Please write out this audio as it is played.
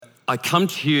I come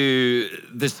to you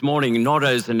this morning not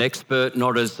as an expert,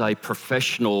 not as a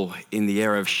professional in the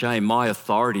area of shame. My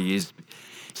authority is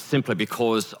simply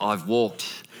because I've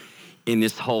walked in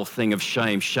this whole thing of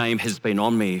shame. Shame has been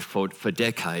on me for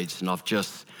decades, and I've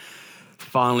just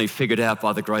finally figured out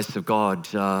by the grace of God,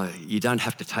 you don't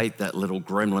have to take that little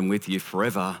gremlin with you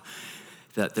forever,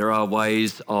 that there are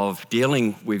ways of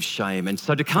dealing with shame. And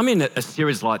so to come in a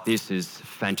series like this is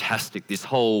fantastic, this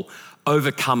whole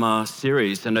Overcomer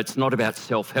series, and it's not about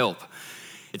self-help.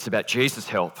 It's about Jesus'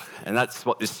 help, and that's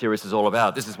what this series is all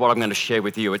about. This is what I'm going to share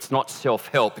with you. It's not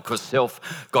self-help because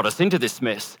self got us into this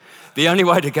mess. The only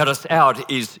way to get us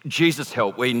out is Jesus'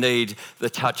 help. We need the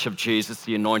touch of Jesus,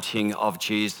 the anointing of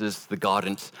Jesus, the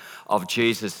guidance of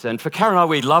Jesus. And for Karen and I,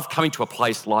 we love coming to a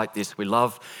place like this. We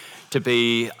love to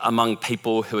be among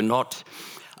people who are not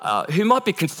who might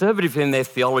be conservative in their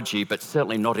theology, but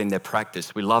certainly not in their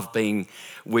practice. We love being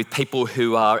with people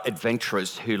who are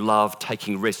adventurous, who love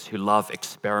taking risks, who love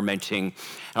experimenting.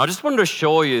 And I just wanted to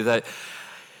assure you that,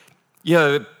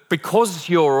 because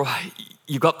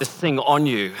you've got this thing on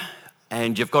you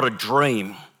and you've got a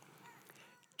dream,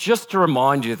 just to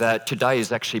remind you that today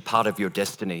is actually part of your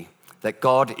destiny, that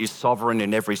God is sovereign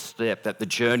in every step, that the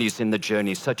journey is in the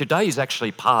journey. So today is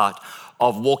actually part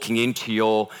of walking into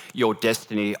your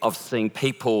destiny, of seeing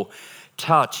people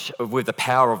touch with the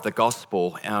power of the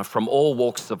gospel from all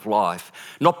walks of life,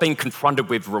 not being confronted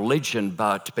with religion,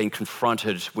 but being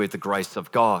confronted with the grace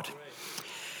of God.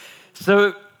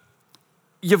 So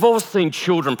you've all seen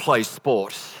children play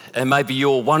sport, and maybe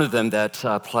you're one of them that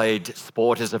played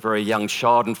sport as a very young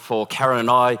child. And for Karen and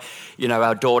I,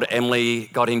 our daughter Emily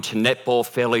got into netball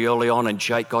fairly early on, and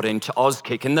Jake got into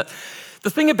Auskick. And the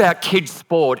thing about kids'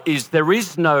 sport is there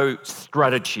is no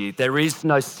strategy, there is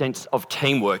no sense of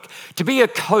teamwork. To be a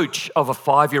coach of a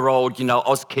 5-year-old,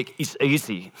 Auskick is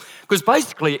easy, because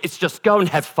basically it's just go and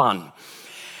have fun.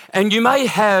 And you may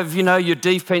have, your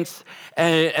defense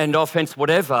and offense,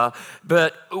 whatever,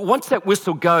 but once that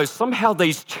whistle goes, somehow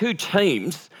these two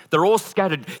teams, they're all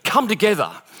scattered, come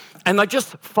together. And they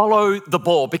just follow the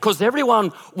ball because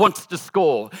everyone wants to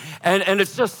score. And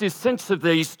it's just this sense of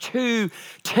these two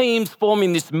teams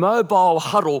forming this mobile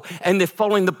huddle, and they're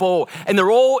following the ball. And they're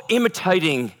all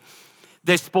imitating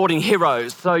their sporting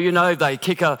heroes. So, they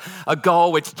kick a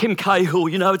goal, it's Tim Cahill,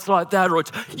 it's like that, or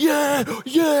it's, yeah.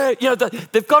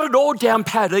 They've got it all down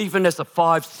pat, even as a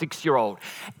 5-6-year-old.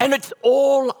 And it's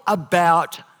all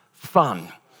about fun.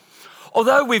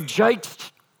 Although with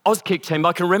Jake's Auskick team,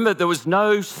 I can remember there was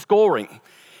no scoring.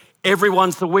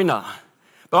 Everyone's the winner.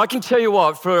 But I can tell you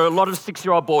what, for a lot of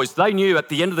 6-year-old boys, they knew at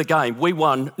the end of the game, we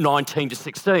won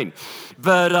 19-16.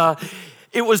 But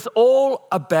it was all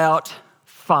about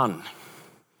fun.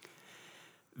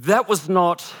 That was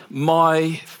not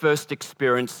my first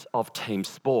experience of team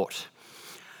sport.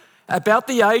 About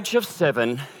the age of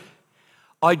 7,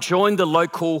 I joined the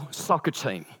local soccer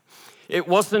team. It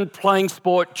wasn't playing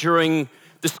sport during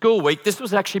the school week. This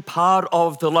was actually part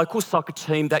of the local soccer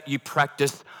team that you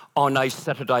practice on a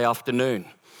Saturday afternoon.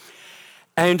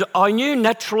 And I knew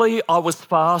naturally I was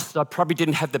fast, I probably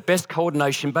didn't have the best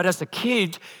coordination, but as a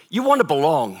kid, you want to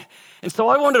belong. And so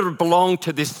I wanted to belong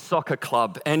to this soccer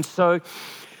club. And so,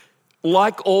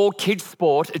 like all kids'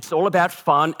 sport, it's all about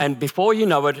fun, and before you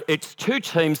know it, it's two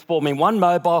teams forming one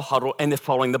mobile huddle and they're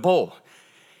following the ball.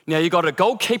 Now, you've got a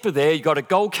goalkeeper there, you've got a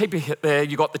goalkeeper there,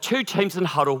 you've got the two teams in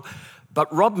huddle,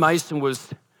 but Rob Mason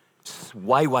was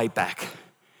way back.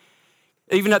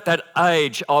 Even at that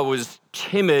age, I was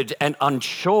timid and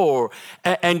unsure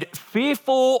and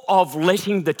fearful of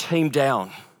letting the team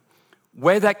down.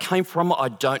 Where that came from, I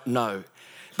don't know.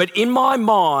 But in my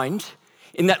mind,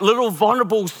 in that little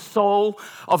vulnerable soul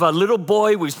of a little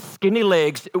boy with skinny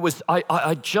legs, it was,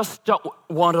 I just don't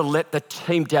want to let the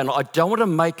team down. I don't want to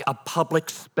make a public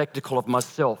spectacle of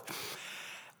myself.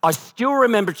 I still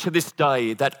remember to this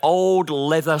day that old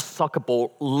leather soccer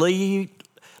ball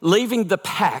leaving the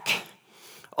pack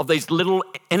of these little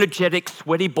energetic,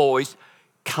 sweaty boys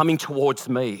coming towards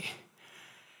me.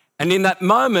 And in that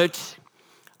moment,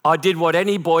 I did what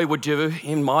any boy would do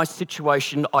in my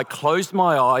situation. I closed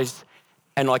my eyes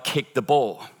and I kicked the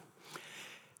ball.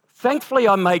 Thankfully,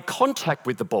 I made contact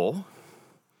with the ball,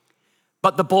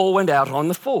 but the ball went out on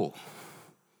the full.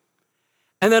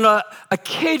 And then a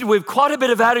kid with quite a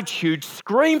bit of attitude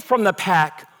screamed from the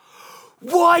pack,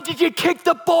 "Why did you kick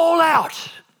the ball out?"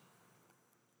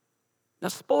 Now,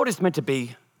 sport is meant to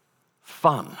be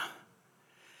fun.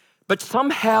 But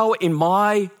somehow in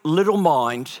my little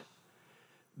mind,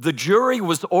 the jury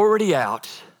was already out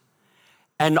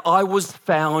and I was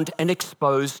found and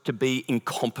exposed to be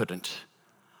incompetent.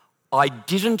 I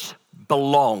didn't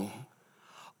belong.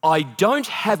 I don't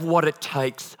have what it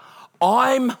takes.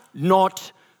 I'm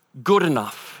not good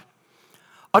enough.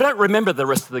 I don't remember the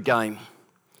rest of the game,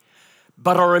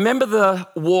 but I remember the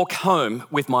walk home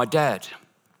with my dad.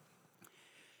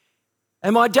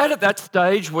 And my dad at that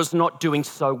stage was not doing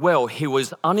so well. He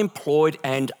was unemployed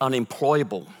and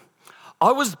unemployable.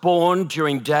 I was born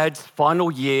during Dad's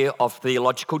final year of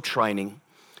theological training.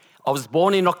 I was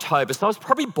born in October, so I was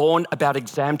probably born about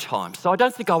exam time. So I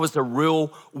don't think I was a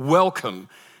real welcome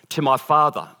to my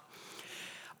father.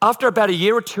 After about a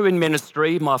year or two in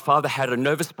ministry, my father had a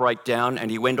nervous breakdown and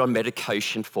he went on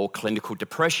medication for clinical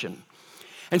depression.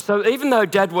 And so even though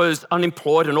Dad was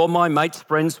unemployed and all my mates'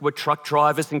 friends were truck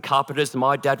drivers and carpenters and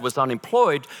my dad was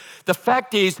unemployed, the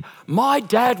fact is my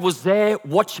dad was there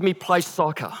watching me play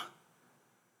soccer.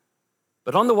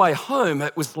 But on the way home,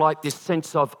 it was like this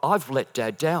sense of, I've let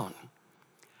Dad down.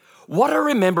 What I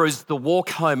remember is the walk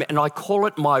home, and I call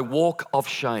it my walk of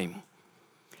shame.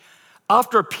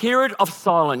 After a period of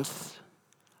silence,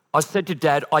 I said to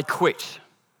Dad, I quit.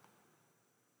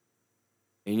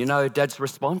 And you know Dad's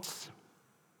response?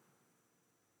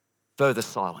 Further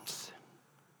silence.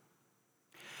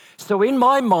 So in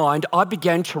my mind, I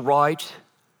began to write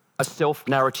a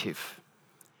self-narrative.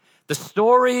 The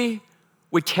story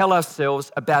we tell ourselves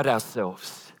about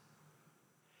ourselves.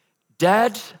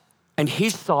 Dad and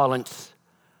his silence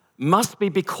must be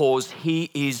because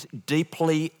he is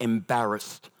deeply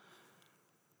embarrassed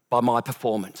by my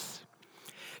performance.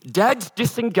 Dad's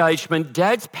disengagement,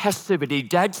 Dad's passivity,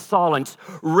 Dad's silence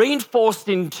reinforced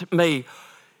into me,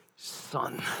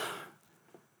 son,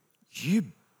 you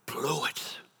blew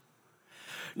it.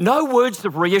 No words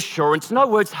of reassurance, no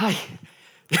words, hey,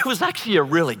 it was actually a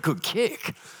really good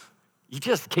kick. You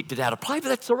just kicked it out of play, but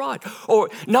that's all right. Or,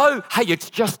 no, hey, it's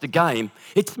just a game.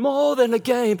 It's more than a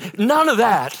game. None of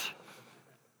that.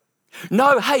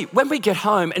 No, hey, when we get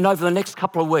home and over the next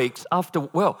couple of weeks after,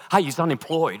 well, hey, he's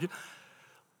unemployed.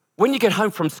 When you get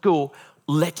home from school,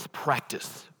 let's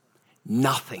practice.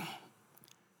 Nothing.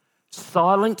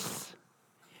 Silence,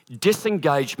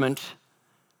 disengagement,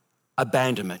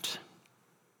 abandonment.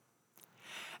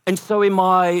 And so in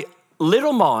my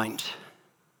little mind,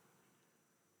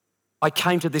 I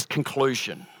came to this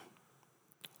conclusion,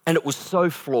 and it was so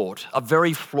flawed, a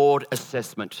very flawed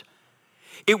assessment.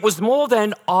 It was more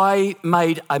than I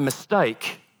made a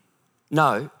mistake.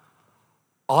 No,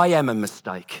 I am a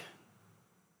mistake.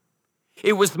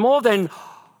 It was more than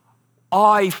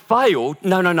I failed.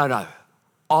 No.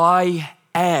 I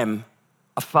am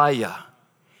a failure.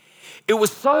 It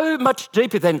was so much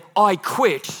deeper than I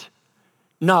quit.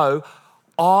 No,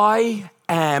 I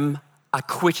am a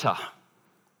quitter.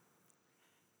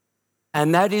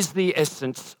 And that is the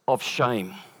essence of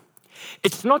shame.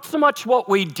 It's not so much what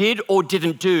we did or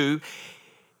didn't do,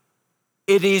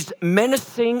 it is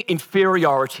menacing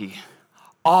inferiority.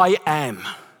 I am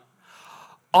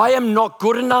not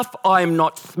good enough, I am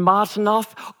not smart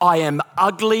enough, I am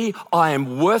ugly, I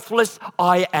am worthless,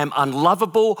 I am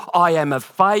unlovable, I am a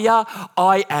failure,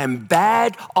 I am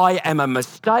bad, I am a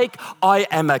mistake, I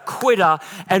am a quitter,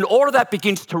 and all of that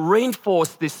begins to reinforce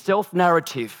this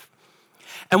self-narrative.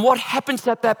 And what happens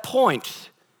at that point?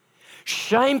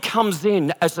 Shame comes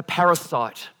in as a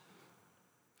parasite.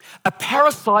 A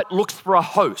parasite looks for a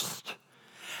host,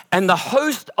 and the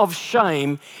host of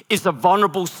shame is a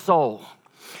vulnerable soul.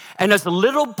 And as a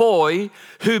little boy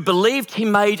who believed he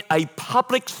made a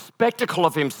public spectacle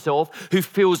of himself, who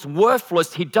feels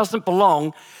worthless, he doesn't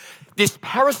belong, this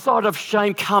parasite of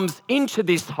shame comes into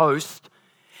this host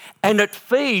and it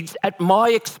feeds at my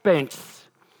expense.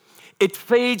 It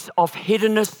feeds off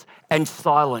hiddenness and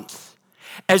silence.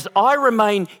 As I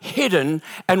remain hidden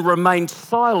and remain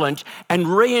silent and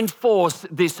reinforce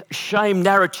this shame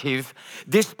narrative,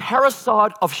 this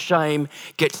parasite of shame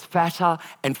gets fatter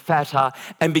and fatter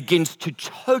and begins to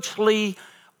totally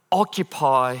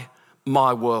occupy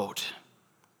my world.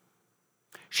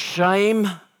 Shame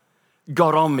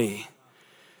got on me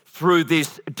through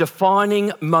this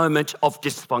defining moment of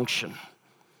dysfunction.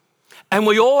 And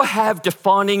we all have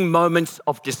defining moments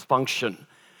of dysfunction.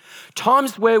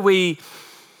 Times where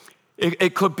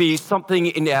it could be something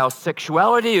in our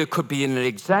sexuality, it could be in an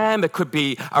exam, it could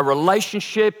be a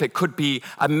relationship, it could be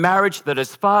a marriage that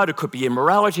has failed, it could be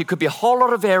immorality, it could be a whole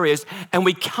lot of areas. And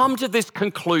we come to this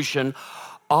conclusion,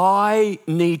 I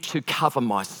need to cover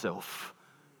myself.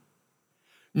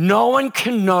 No one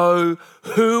can know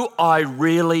who I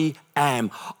really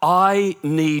am. I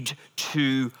need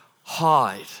to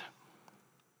hide.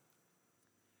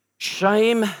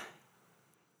 Shame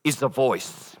is a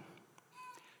voice.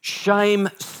 Shame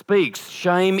speaks.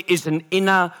 Shame is an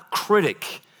inner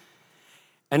critic.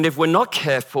 And if we're not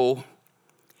careful,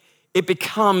 it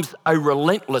becomes a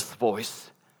relentless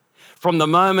voice. From the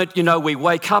moment, we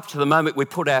wake up to the moment we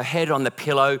put our head on the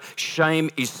pillow, shame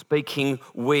is speaking,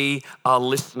 we are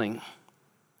listening.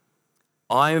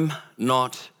 I'm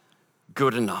not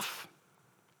good enough.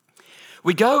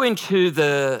 We go into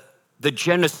the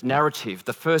Genesis narrative,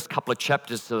 the first couple of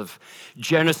chapters of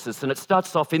Genesis, and it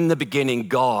starts off in the beginning,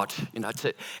 God.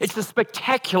 It's a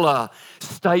spectacular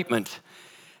statement.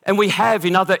 And we have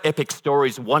in other epic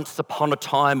stories, once upon a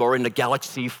time or in a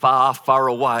galaxy far, far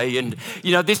away. And,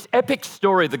 this epic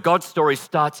story, the God story,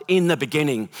 starts in the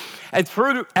beginning. And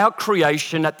throughout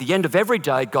creation, at the end of every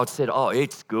day, God said, oh,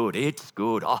 it's good, it's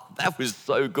good. Oh, that was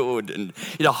so good. And,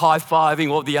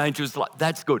 high-fiving all the angels, like,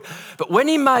 that's good. But when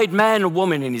he made man and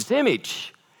woman in his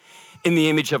image, in the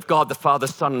image of God, the Father,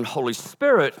 Son, and Holy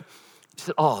Spirit, he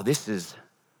said, oh, this is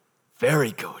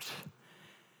very good.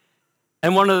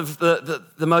 And one of the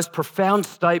most profound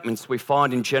statements we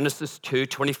find in Genesis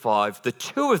 2:25, the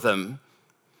two of them,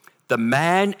 the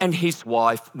man and his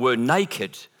wife, were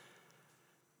naked,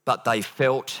 but they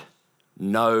felt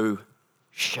no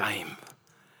shame.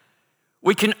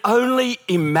 We can only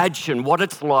imagine what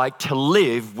it's like to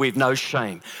live with no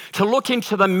shame, to look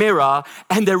into the mirror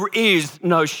and there is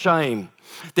no shame.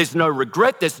 There's no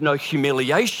regret, there's no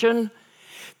humiliation.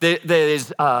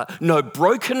 There's no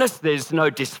brokenness, there's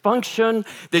no dysfunction,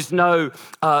 there's no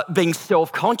being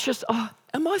self-conscious. Oh,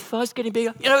 are my thighs getting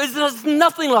bigger? There's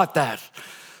nothing like that.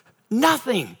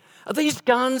 Nothing. Are these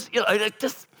guns?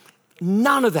 Just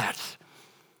none of that.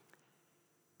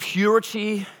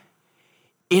 Purity,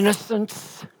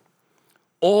 innocence,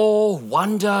 awe,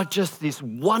 wonder, just this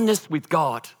oneness with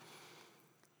God.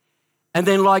 And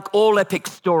then, like all epic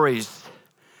stories,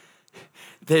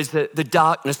 the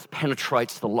darkness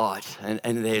penetrates the light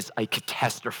and there's a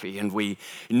catastrophe. And we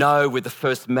know with the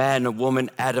first man and woman,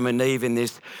 Adam and Eve, in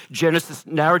this Genesis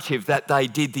narrative that they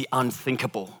did the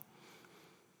unthinkable.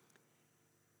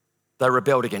 They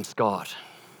rebelled against God.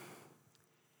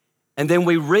 And then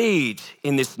we read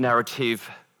in this narrative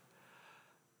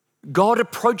God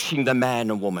approaching the man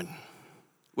and woman,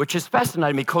 which is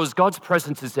fascinating because God's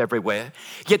presence is everywhere.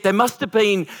 Yet there must have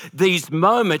been these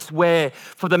moments where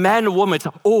for the man and woman, it's,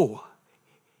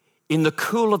 in the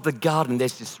cool of the garden,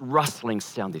 there's this rustling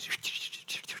sound.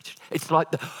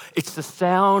 It's the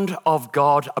sound of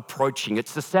God approaching.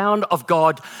 It's the sound of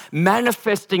God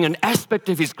manifesting an aspect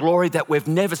of his glory that we've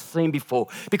never seen before.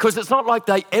 Because it's not like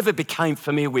they ever became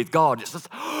familiar with God. It's just,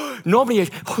 normally,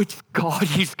 it's God,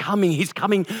 he's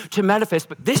coming to manifest.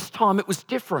 But this time it was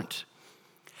different.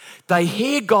 They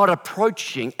hear God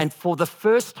approaching, and for the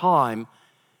first time,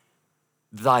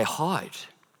 they hide.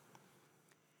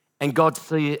 And God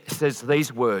says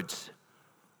these words,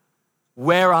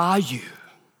 "Where are you?"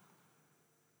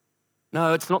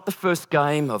 No, it's not the first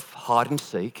game of hide and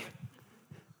seek.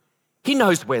 He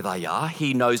knows where they are.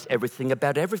 He knows everything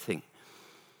about everything.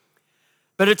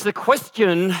 But it's a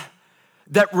question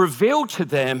that revealed to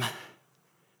them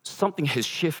something has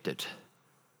shifted.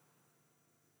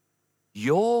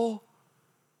 You're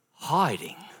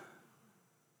hiding.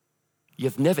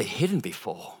 You've never hidden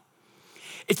before.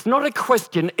 It's not a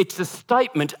question, it's a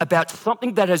statement about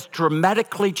something that has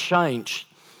dramatically changed.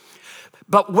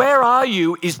 But where are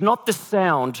you is not the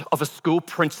sound of a school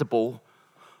principal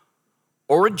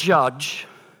or a judge,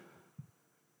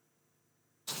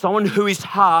 someone who is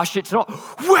harsh. It's not,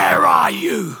 where are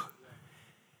you?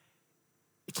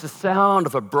 It's the sound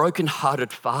of a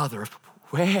broken-hearted father.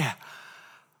 Where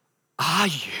are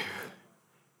you?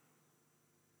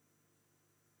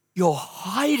 You're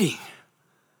hiding.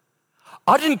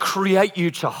 I didn't create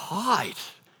you to hide.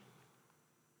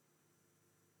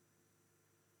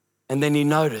 And then he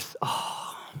noticed,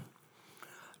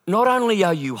 not only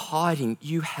are you hiding,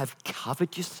 you have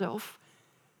covered yourself.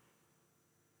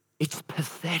 It's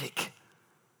pathetic.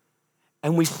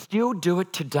 And we still do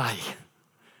it today.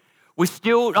 We've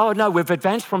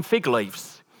advanced from fig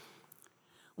leaves.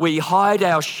 We hide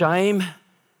our shame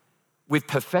with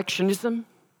perfectionism.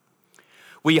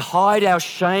 We hide our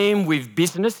shame with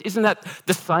business. Isn't that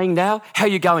the saying now? How are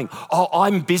you going? Oh,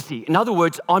 I'm busy. In other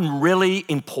words, I'm really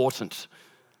important.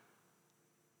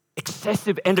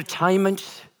 Excessive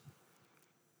entertainment,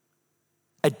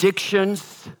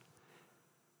 addictions,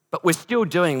 but we're still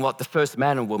doing what the first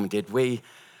man and woman did. We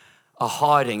are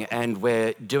hiding and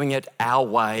we're doing it our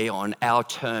way on our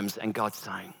terms, and God's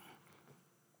saying,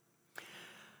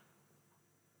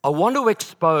 I want to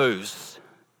expose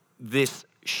this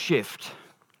shift.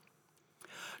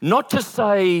 Not to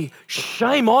say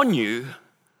shame on you,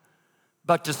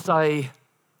 but to say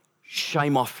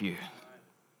shame off you.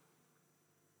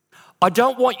 I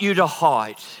don't want you to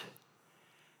hide.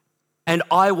 and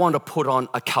I want to put on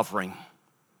a covering.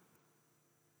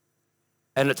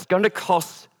 And it's going to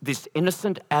cost this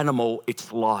innocent animal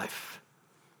its life.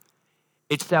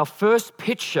 It's our first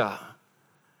picture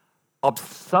of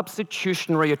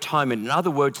substitutionary atonement. In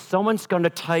other words, someone's going to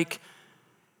pay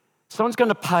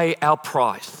our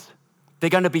price. They're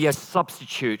going to be a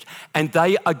substitute, and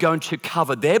they are going to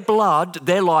cover their blood.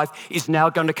 Their life is now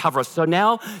going to cover us. So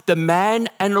now the man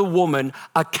and the woman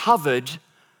are covered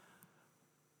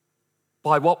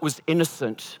by what was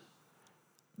innocent,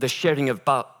 the shedding of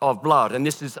blood. And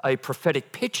this is a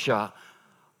prophetic picture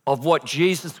of what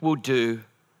Jesus will do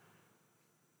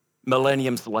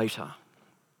millenniums later.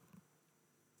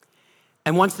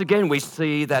 And once again, we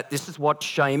see that this is what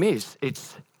shame is.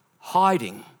 It's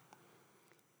hiding.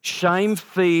 Shame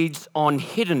feeds on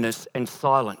hiddenness and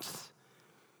silence.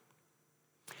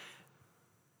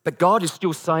 But God is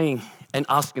still saying and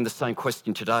asking the same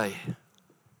question today.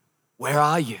 Where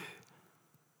are you?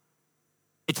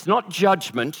 It's not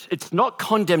judgment, it's not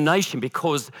condemnation,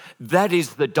 because that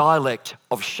is the dialect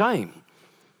of shame.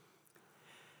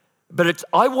 But it's,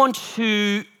 I want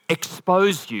to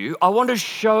expose you, I want to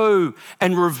show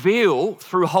and reveal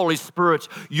through Holy Spirit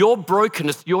your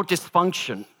brokenness, your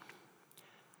dysfunction.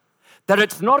 That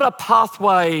it's not a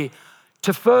pathway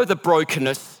to further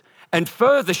brokenness and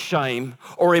further shame,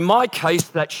 or in my case,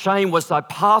 that shame was a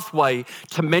pathway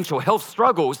to mental health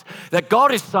struggles, that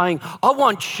God is saying, I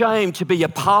want shame to be a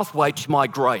pathway to my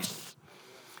grace.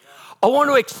 I want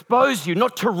to expose you,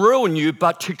 not to ruin you,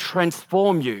 but to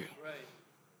transform you.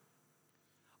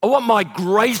 I want my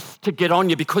grace to get on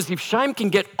you, because if shame can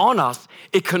get on us,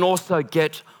 it can also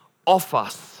get off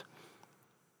us.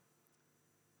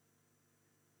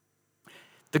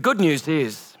 The good news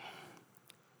is,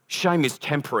 shame is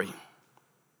temporary.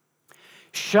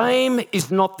 Shame is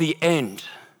not the end.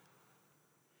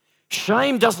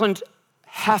 Shame doesn't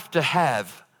have to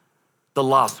have the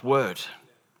last word.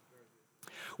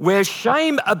 Where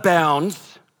shame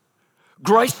abounds,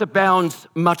 grace abounds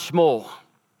much more.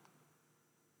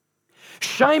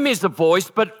 Shame is a voice,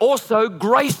 but also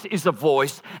grace is a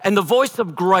voice, and the voice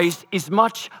of grace is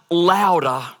much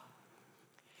louder,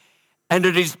 and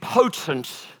it is potent,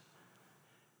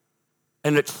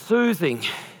 and it's soothing,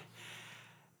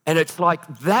 and it's like,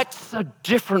 that's a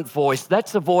different voice.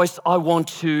 That's a voice I want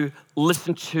to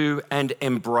listen to and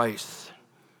embrace.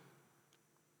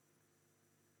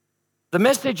 The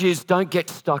message is, don't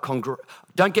get stuck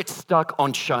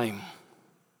on shame.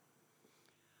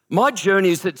 My journey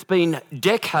is, it's been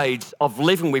decades of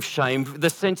living with shame,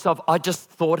 the sense of I just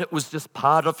thought it was just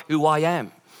part of who I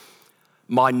am.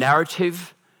 My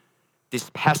narrative,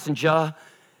 this passenger,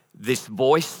 this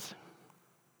voice.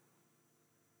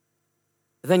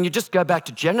 Then you just go back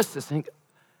to Genesis and think,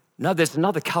 no, there's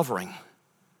another covering.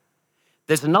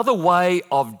 There's another way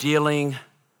of dealing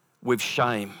with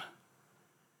shame.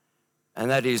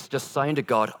 And that is just saying to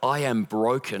God, I am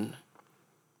broken.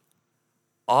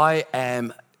 I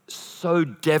am so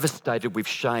devastated with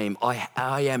shame.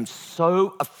 I am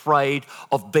so afraid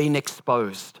of being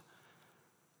exposed.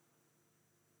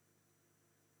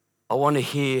 I want to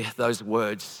hear those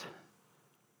words,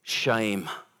 shame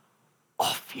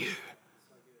off you.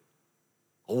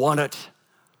 I want it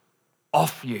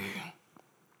off you.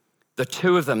 The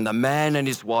two of them, the man and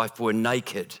his wife, were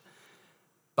naked,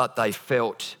 but they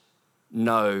felt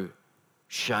no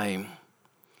shame.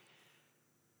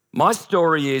 My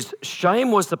story is,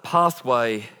 shame was the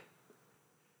pathway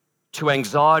to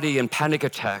anxiety and panic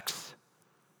attacks.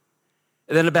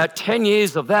 And then about 10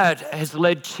 years of that has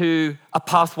led to a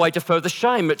pathway to further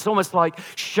shame. It's almost like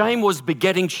shame was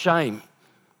begetting shame.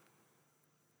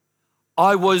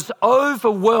 I was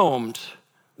overwhelmed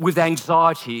with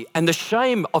anxiety and the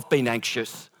shame of being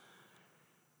anxious.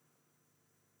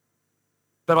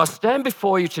 But I stand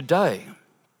before you today.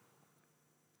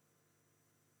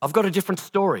 I've got a different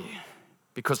story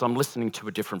because I'm listening to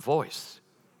a different voice.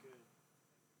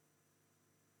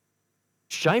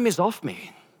 Shame is off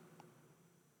me.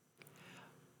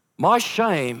 My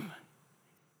shame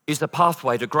is a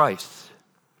pathway to grace.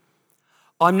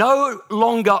 I'm no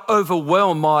longer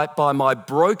overwhelmed by my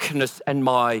brokenness and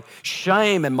my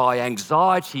shame and my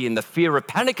anxiety and the fear of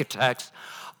panic attacks.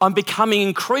 I'm becoming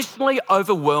increasingly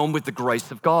overwhelmed with the grace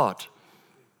of God.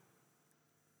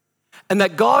 And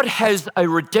that God has a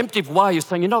redemptive way of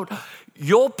saying, you know what,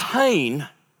 your pain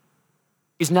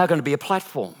is now going to be a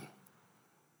platform.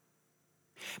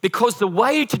 Because the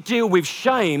way to deal with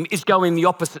shame is go in the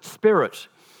opposite spirit.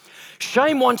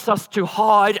 Shame wants us to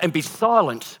hide and be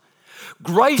silent.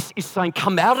 Grace is saying,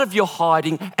 come out of your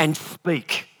hiding and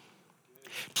speak.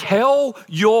 Tell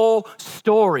your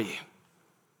story.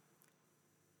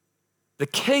 The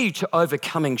key to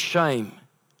overcoming shame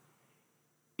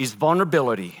is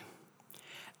vulnerability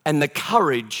and the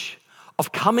courage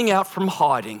of coming out from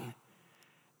hiding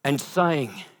and saying,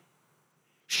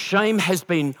 shame has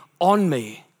been on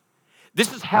me.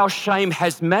 This is how shame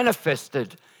has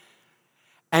manifested.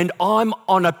 And I'm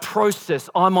on a process,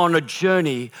 I'm on a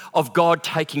journey of God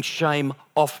taking shame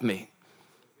off me.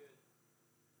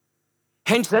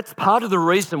 Hence, that's part of the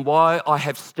reason why I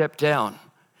have stepped down,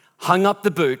 hung up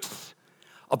the boots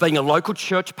of being a local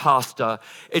church pastor.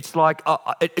 It's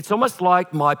almost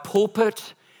like my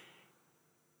pulpit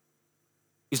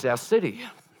is our city.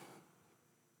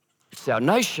 It's our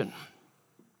nation.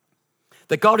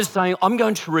 That God is saying, I'm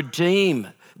going to redeem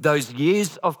those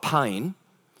years of pain.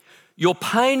 Your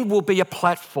pain will be a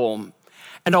platform.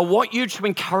 And I want you to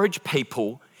encourage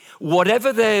people,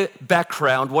 whatever their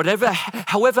background,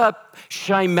 however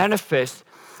shame manifests,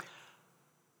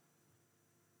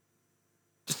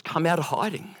 just come out of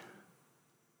hiding.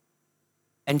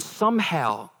 And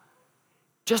somehow,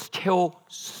 just tell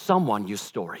someone your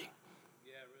story.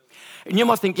 And you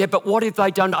might think, yeah, but what if they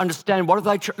don't understand?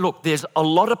 Look, there's a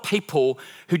lot of people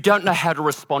who don't know how to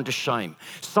respond to shame.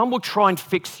 Some will try and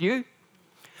fix you.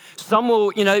 Some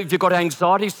will, if you've got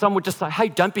anxiety, some will just say, hey,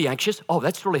 don't be anxious. Oh,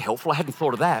 that's really helpful. I hadn't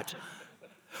thought of that.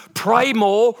 Pray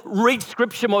more, read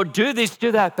scripture more, do this,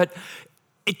 do that. But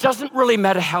it doesn't really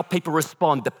matter how people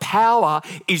respond. The power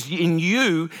is in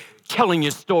you telling your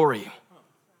story.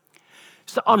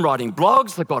 So I'm writing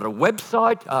blogs. I've got a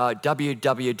website,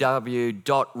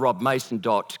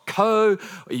 www.robmason.co.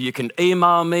 You can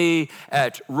email me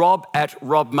at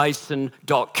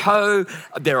rob@robmason.co.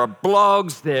 There are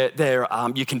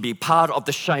blogs. You can be part of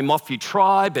the Shame Off You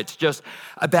tribe. It's just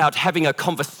about having a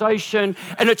conversation.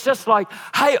 And it's just like,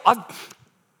 hey,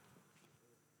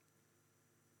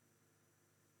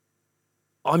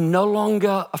 I'm no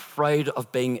longer afraid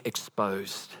of being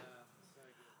exposed.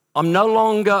 I'm no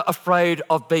longer afraid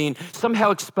of being somehow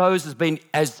exposed as being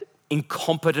as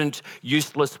incompetent,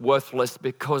 useless, worthless,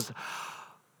 because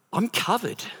I'm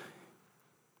covered.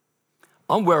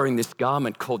 I'm wearing this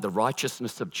garment called the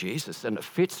righteousness of Jesus, and it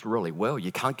fits really well.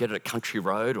 You can't get it at Country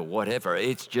Road or whatever.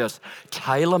 It's just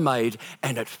tailor-made,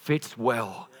 and it fits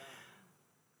well.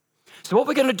 So what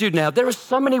we're going to do now, there are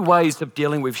so many ways of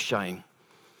dealing with shame.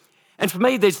 And for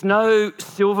me, there's no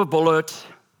silver bullet,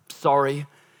 sorry.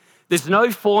 There's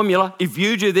no formula. If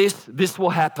you do this, this will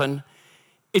happen.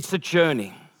 It's a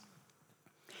journey.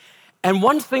 And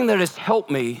one thing that has helped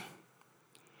me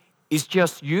is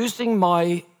just using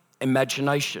my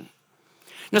imagination.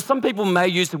 Now, some people may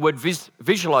use the word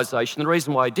visualization. The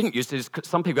reason why I didn't use it is because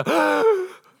some people go,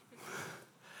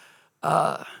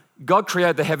 God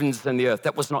created the heavens and the earth.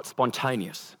 That was not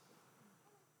spontaneous.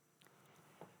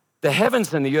 The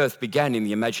heavens and the earth began in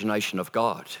the imagination of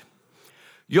God.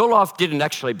 Your life didn't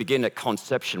actually begin at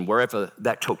conception, wherever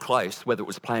that took place, whether it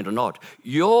was planned or not.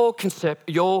 Your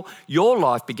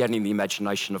life began in the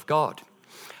imagination of God.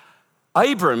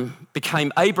 Abram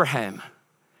became Abraham.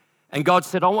 And God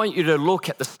said, I want you to look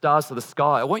at the stars of the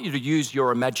sky. I want you to use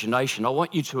your imagination. I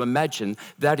want you to imagine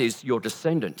that is your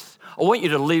descendants. I want you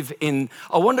to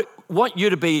I want you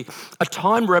to be a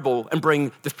time rebel and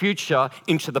bring the future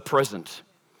into the present.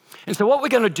 And so what we're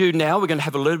going to do now, we're going to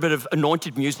have a little bit of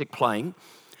anointed music playing.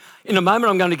 In a moment,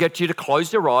 I'm going to get you to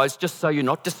close your eyes just so you're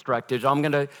not distracted. I'm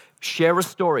going to share a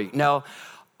story. Now,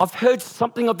 I've heard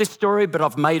something of this story, but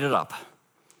I've made it up.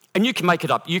 And you can make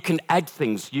it up. You can add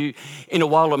things. In a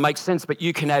while, it makes sense, but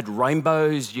you can add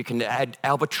rainbows. You can add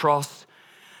albatross.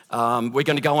 We're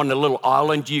going to go on a little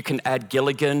island. You can add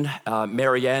Gilligan,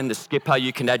 Marianne, the skipper.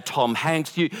 You can add Tom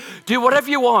Hanks. You do whatever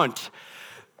you want.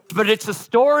 But it's a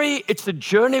story. It's a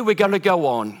journey we're going to go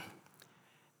on.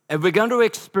 And we're going to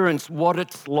experience what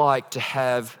it's like to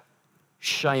have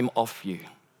shame off you.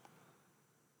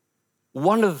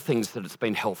 One of the things that it's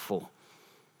been helpful,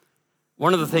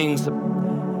 one of the things,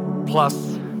 plus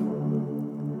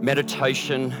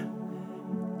meditation,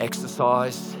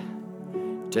 exercise,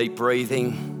 deep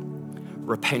breathing,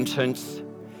 repentance,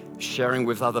 sharing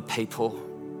with other people.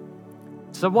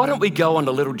 So why don't we go on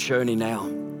a little journey now?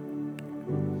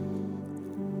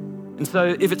 And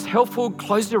so if it's helpful,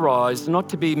 close your eyes, not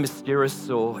to be mysterious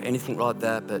or anything like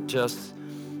that, but just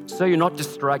so you're not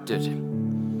distracted.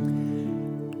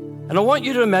 And I want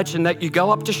you to imagine that you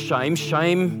go up to shame.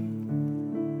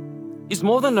 Shame is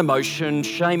more than an emotion.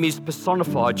 Shame is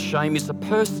personified. Shame is a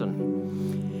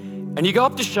person. And you go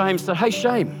up to shame and say, hey,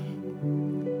 shame,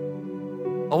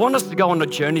 I want us to go on a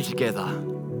journey together,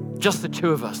 just the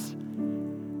two of us.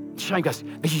 Shame goes,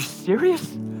 are you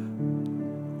serious?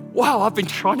 Wow, I've been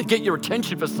trying to get your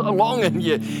attention for so long and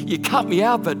you cut me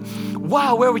out, but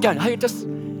wow, where are we going? Hey, just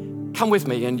come with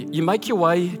me, and you make your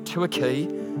way to a quay,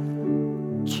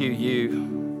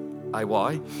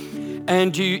 Q-U-A-Y,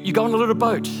 and you go on a little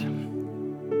boat,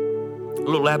 a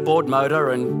little outboard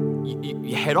motor, and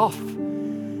you head off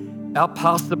out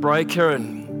past the breaker,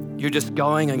 and you're just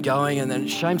going, and then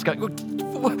Shame's going,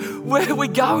 where are we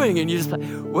going? And you just say,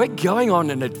 we're going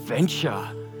on an adventure.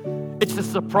 It's a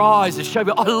surprise. It's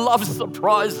Shame. I love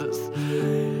surprises.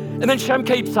 And then Shame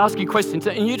keeps asking questions,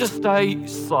 and you just stay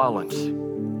silent.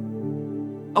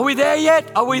 Are we there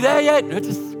yet? Are we there yet? And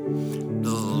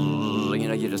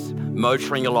you're just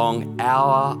motoring along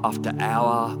hour after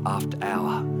hour after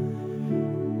hour.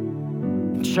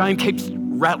 And Shame keeps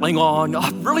rattling on.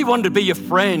 I really wanted to be your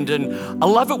friend, and I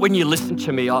love it when you listen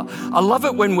to me. I love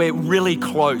it when we're really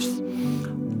close.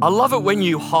 I love it when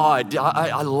you hide.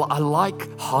 I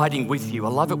like hiding with you. I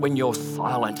love it when you're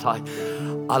silent.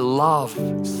 I love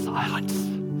silence.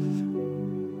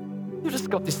 You just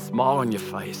got this smile on your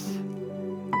face.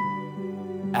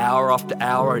 Hour after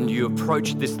hour, and you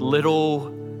approach this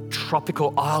little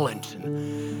tropical island.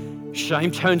 And Shame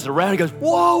turns around and goes,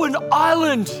 whoa, an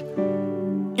island!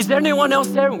 Is there anyone else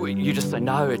there? You just say,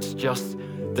 no, it's just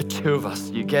the two of us.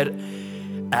 You get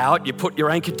out, you put your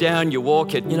anchor down, you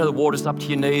walk it, the water's up to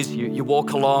your knees, you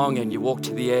walk along and you walk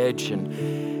to the edge, and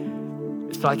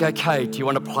it's like, okay, do you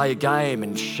want to play a game?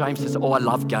 And Shame says, oh, I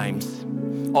love games.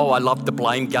 Oh, I love the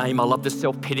blame game. I love the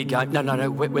self-pity game. No,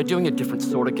 we're doing a different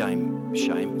sort of game,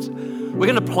 Shame. We're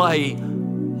going to play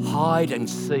hide and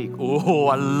seek. Oh,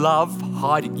 I love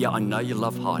hiding. Yeah, I know you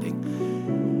love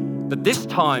hiding. But this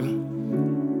time,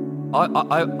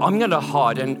 I'm going to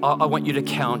hide, and I want you to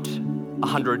count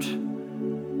 100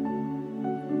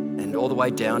 and all the way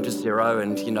down to 0,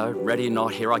 and, ready or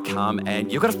not, here I come, and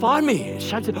you've got to find me.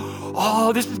 Shame said,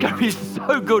 oh, this is going to be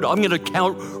so good. I'm going to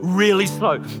count really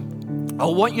slow. I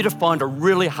want you to find a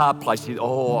really hard place.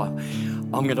 Oh,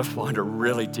 I'm going to find a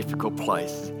really difficult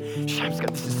place. Shame's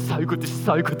going, this is so good, this is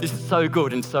so good, this is so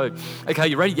good. And so, okay,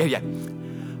 you ready? Yeah.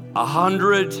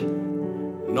 100,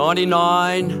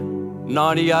 99,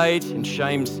 98, and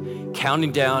Shame's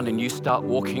counting down, and you start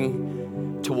walking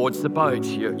towards the boat.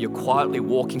 You're quietly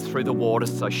walking through the water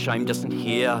so Shame doesn't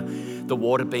hear the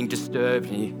water being disturbed.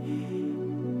 And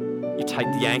you take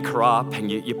the anchor up,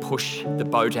 and you push the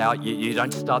boat out. You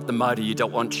don't start the motor. You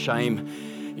don't want Shame,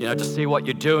 to see what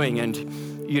you're doing, and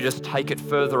you just take it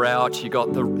further out. You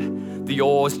got the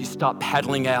oars. You start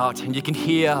paddling out, and you can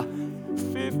hear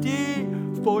 50,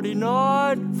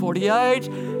 49, 48,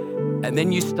 and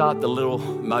then you start the little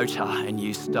motor, and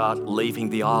you start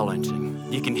leaving the island,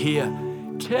 and you can hear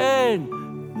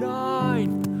 10,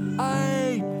 9,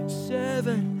 8,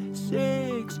 7,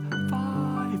 6,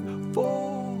 5,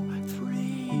 4,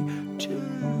 3, 2,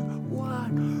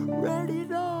 1. Ready or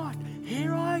not,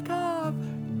 here I come.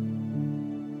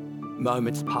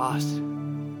 Moments pass.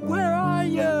 Where are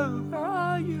you? Where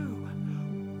are you?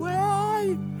 Where are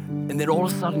you? And then all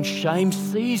of a sudden, Shame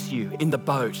sees you in the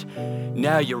boat.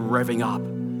 Now you're revving up.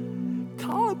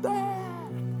 Come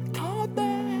back, come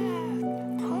back,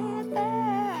 come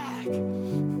back.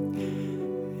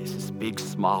 There's this big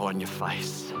smile on your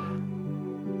face.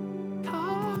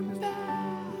 Come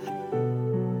back.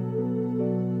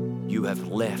 You have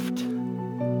left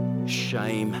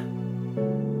Shame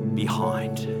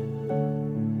behind.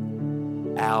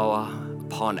 Hour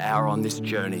upon hour on this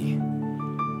journey,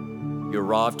 you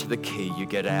arrive to the quay, you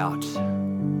get out,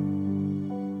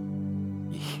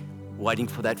 waiting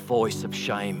for that voice of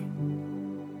Shame.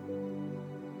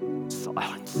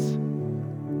 Silence.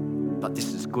 But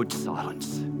this is good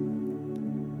silence.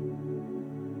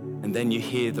 And then you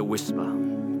hear the whisper,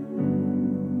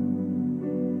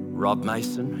 Rob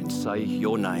Mason, and say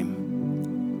your name.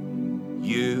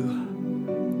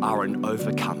 You are an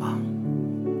overcomer.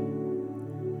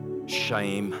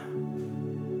 Shame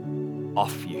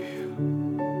off you.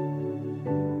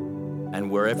 And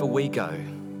wherever we go,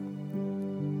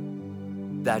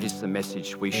 that is the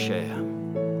message we share.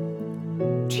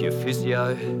 To your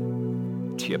physio,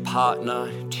 to your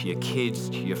partner, to your kids,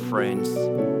 to your friends.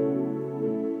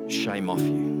 Shame off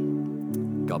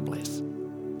you. God bless.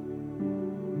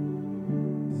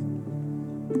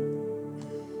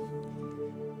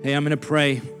 Hey, I'm going to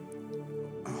pray.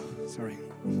 Oh, sorry.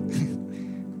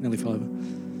 Nearly fell over.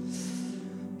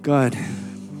 God,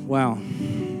 wow.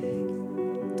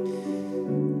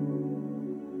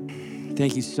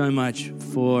 Thank you so much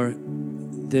for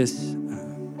this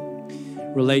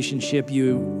relationship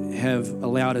you have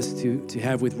allowed us to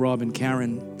have with Rob and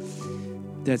Karen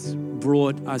that's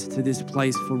brought us to this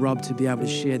place for Rob to be able to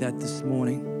share that this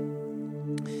morning.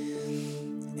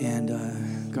 And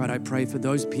God, I pray for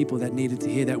those people that needed to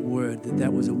hear that word,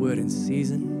 that was a word in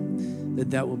season,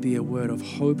 that will be a word of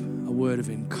hope, a word of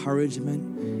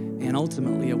encouragement, and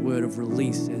ultimately a word of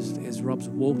release as Rob's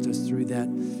walked us through that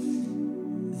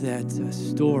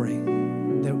story,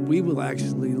 that we will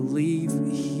actually leave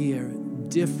here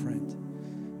different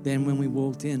than when we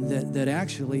walked in, that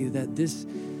actually that this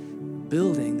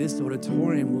building, this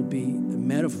auditorium will be a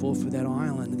metaphor for that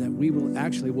island, that we will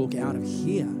actually walk out of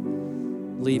here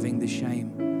leaving the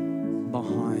shame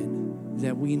behind,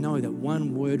 that we know that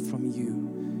one word from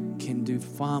you can do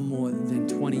far more than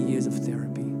 20 years of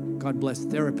therapy. God bless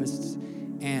therapists,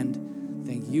 and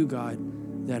thank you, God,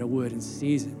 that a word in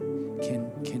season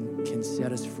can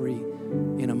set us free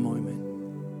in a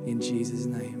moment. In Jesus'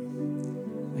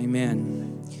 name, amen.